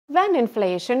When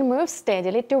inflation moves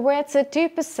steadily towards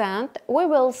 2%, we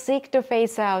will seek to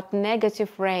phase out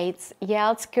negative rates,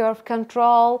 yield curve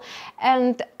control,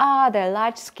 and other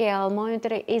large-scale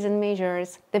monetary easing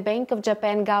measures, the Bank of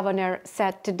Japan governor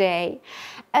said today.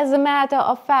 As a matter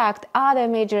of fact, other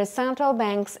major central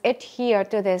banks adhere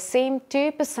to the same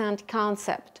 2%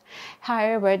 concept.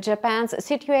 However, Japan's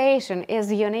situation is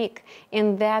unique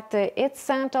in that its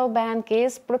central bank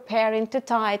is preparing to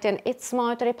tighten its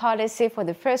monetary policy for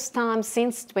the first time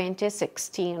since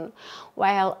 2016,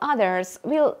 while others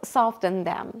will soften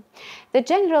them. The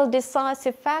general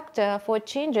decisive factor for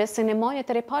changes in the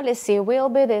monetary policy will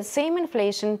be the same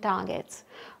inflation targets.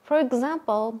 For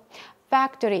example,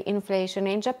 factory inflation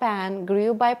in Japan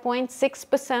grew by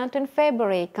 0.6% in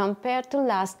February compared to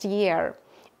last year.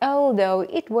 Although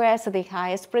it was the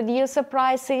highest producer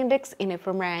price index in a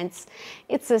few months,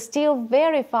 it's still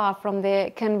very far from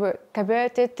the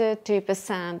converted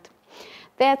 2%.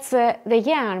 That's the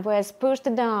yen was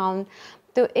pushed down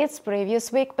to its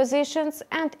previous weak positions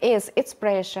and is its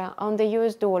pressure on the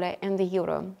US dollar and the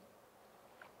euro.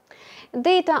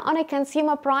 Data on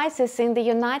consumer prices in the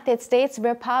United States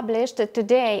were published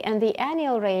today, and the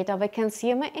annual rate of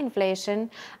consumer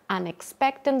inflation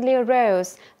unexpectedly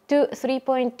rose to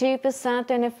 3.2%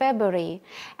 in February.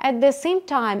 At the same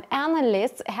time,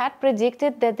 analysts had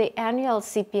predicted that the annual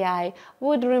CPI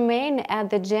would remain at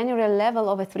the January level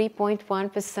of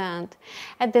 3.1%.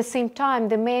 At the same time,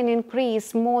 the main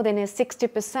increase, more than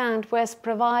 60%, was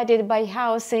provided by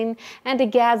housing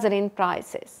and gasoline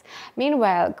prices.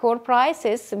 Meanwhile, core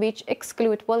prices, which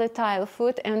exclude volatile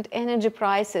food and energy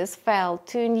prices, fell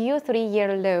to a new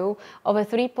three-year low of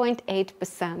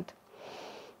 3.8%.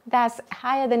 Thus,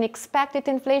 higher than expected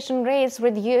inflation rates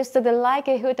reduced the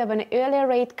likelihood of an earlier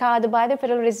rate cut by the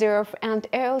Federal Reserve and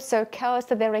also caused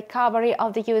the recovery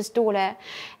of the US dollar.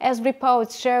 As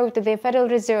reports showed, the Federal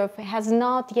Reserve has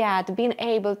not yet been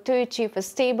able to achieve a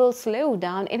stable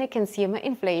slowdown in consumer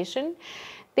inflation.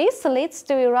 This leads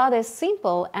to a rather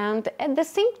simple and, at the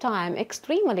same time,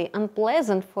 extremely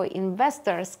unpleasant for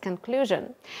investors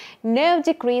conclusion. No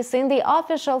decrease in the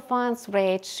official funds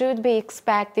rate should be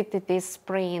expected this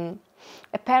spring.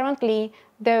 Apparently,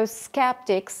 those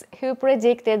skeptics who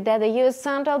predicted that the US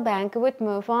Central Bank would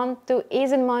move on to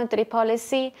easing monetary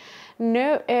policy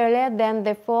no earlier than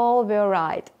the fall were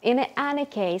right. In any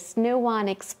case, no one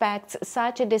expects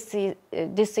such a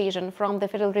decision from the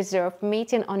Federal Reserve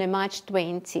meeting on March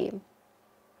 20.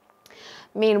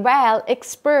 Meanwhile,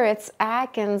 experts are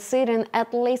considering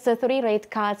at least 3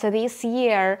 rate cuts this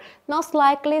year, most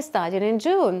likely starting in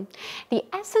June. The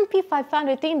S&P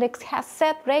 500 index has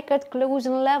set record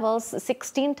closing levels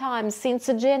 16 times since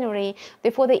January,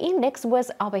 before the index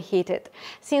was overheated.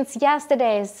 Since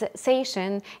yesterday's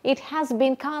session, it has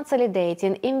been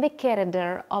consolidating in the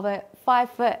corridor of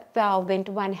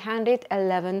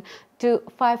 5,111 to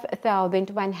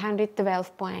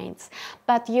 5,112 points.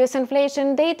 But US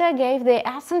inflation data gave the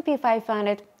S&P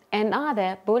 500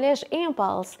 another bullish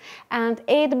impulse, and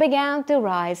it began to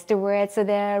rise towards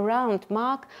the round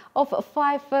mark of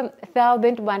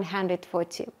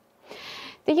 5,140.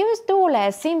 The US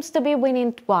dollar seems to be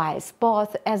winning twice,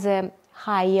 both as a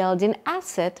high-yielding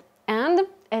asset and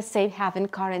a safe haven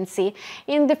currency.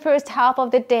 In the first half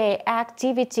of the day,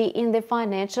 activity in the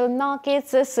financial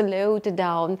markets slowed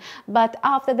down, but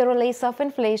after the release of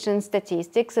inflation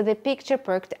statistics, the picture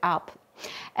perked up.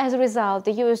 As a result,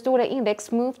 the US dollar index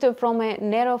moved from a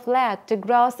narrow flat to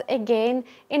growth again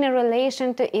in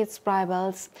relation to its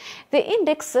rivals. The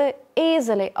index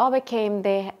easily overcame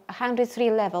the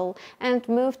 103 level and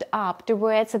moved up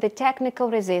towards the technical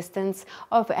resistance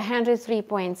of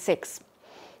 103.6.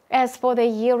 As for the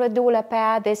euro-dollar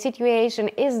pair, the situation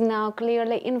is now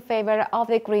clearly in favor of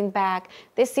the greenback.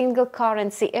 The single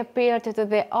currency appeared to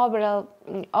be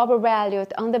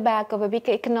overvalued on the back of a weak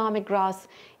economic growth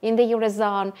in the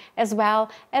eurozone, as well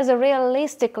as a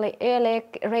realistically early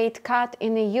rate cut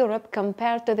in Europe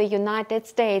compared to the United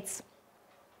States.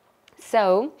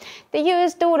 So, the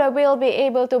US dollar will be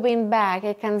able to win back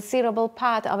a considerable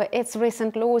part of its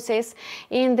recent losses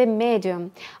in the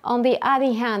medium. On the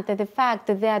other hand, the fact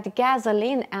that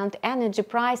gasoline and energy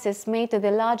prices made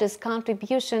the largest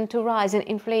contribution to rising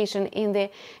inflation in the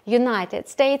United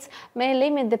States may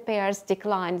limit the pair's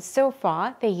decline. So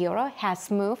far, the euro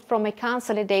has moved from a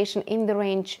consolidation in the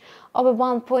range of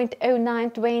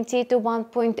 1.0920 to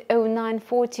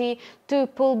 1.0940 to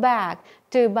pull back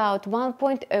to about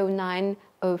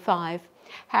 1.0905.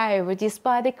 However,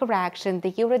 despite the correction, the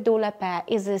euro-dollar pair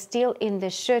is still in the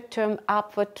short-term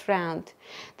upward trend.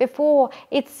 Therefore,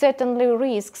 it certainly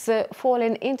risks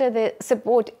falling into the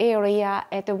support area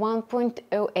at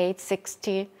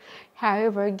 1.0860.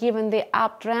 However, given the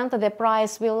uptrend, the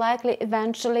price will likely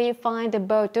eventually find a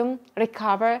bottom,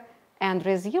 recover, and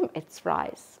resume its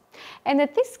rise. And in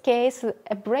this case,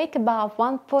 a break above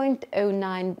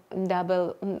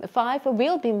 1.0955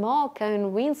 will be more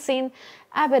convincing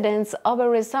evidence of a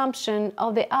resumption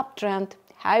of the uptrend.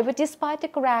 However, despite the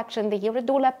correction, the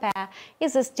euro-dollar pair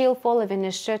is still following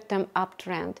a short-term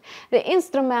uptrend. The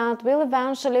instrument will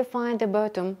eventually find a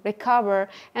bottom, recover,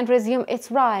 and resume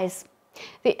its rise.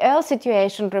 The oil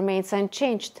situation remains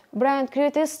unchanged. Brent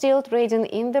crude is still trading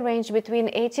in the range between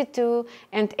 $82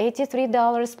 and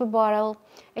 $83 per barrel,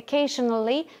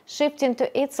 occasionally shifting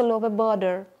to its lower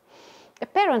border.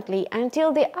 Apparently,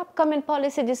 until the upcoming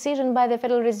policy decision by the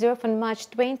Federal Reserve on March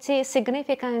 20,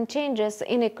 significant changes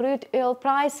in crude oil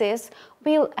prices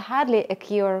will hardly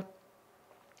occur.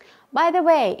 By the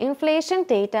way, inflation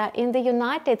data in the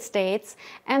United States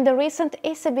and the recent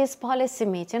ECB's policy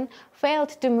meeting failed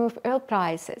to move oil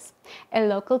prices. A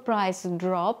local price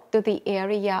drop to the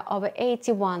area of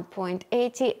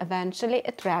 81.80 eventually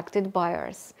attracted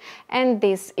buyers, and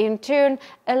this in turn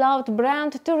allowed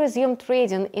Brent to resume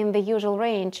trading in the usual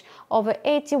range of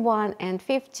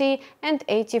 $81.50 and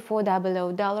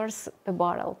 $84 per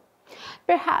barrel.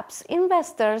 Perhaps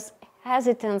investors'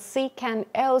 hesitancy can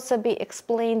also be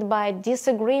explained by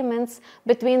disagreements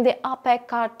between the OPEC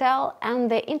cartel and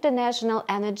the International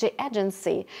Energy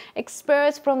Agency.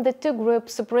 Experts from the two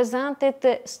groups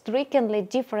presented strikingly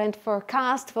different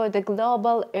forecasts for the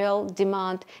global oil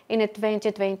demand in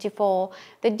 2024.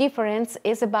 The difference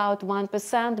is about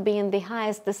 1%, being the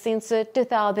highest since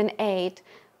 2008.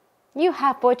 You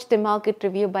have watched the market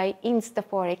review by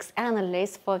InstaForex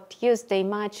analysts for Tuesday,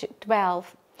 March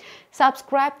 12.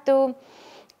 Subscribe to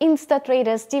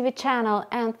InstaTraders TV channel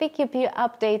and we keep you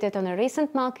updated on the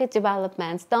recent market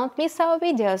developments. Don't miss our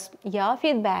videos. Your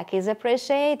feedback is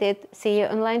appreciated. See you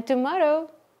online tomorrow.